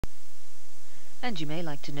And you may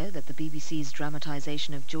like to know that the BBC's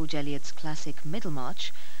dramatisation of George Eliot's classic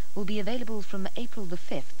Middlemarch will be available from April the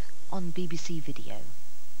 5th on BBC Video.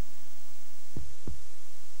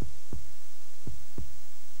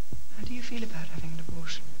 How do you feel about having an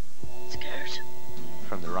abortion? Scared.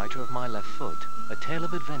 From the writer of My Left Foot, a tale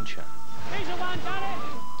of adventure,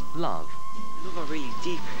 love, Love her really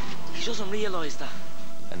deep. She doesn't realise that.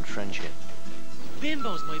 and friendship.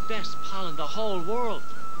 Bimbo's my best pal in the whole world.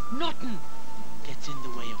 Nothing gets in the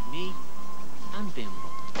way of me and Bimbo.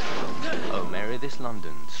 Oh Mary This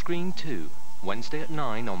London, Screen 2, Wednesday at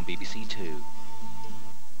 9 on BBC2.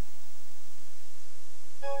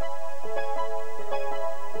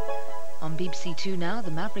 On BBC2 now,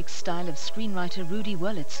 the maverick style of screenwriter Rudy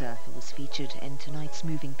Wurlitzer, who was featured in tonight's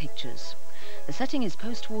moving pictures. The setting is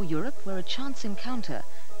post-war Europe, where a chance encounter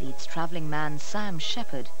leads travelling man Sam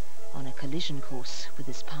Shepard on a collision course with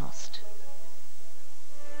his past.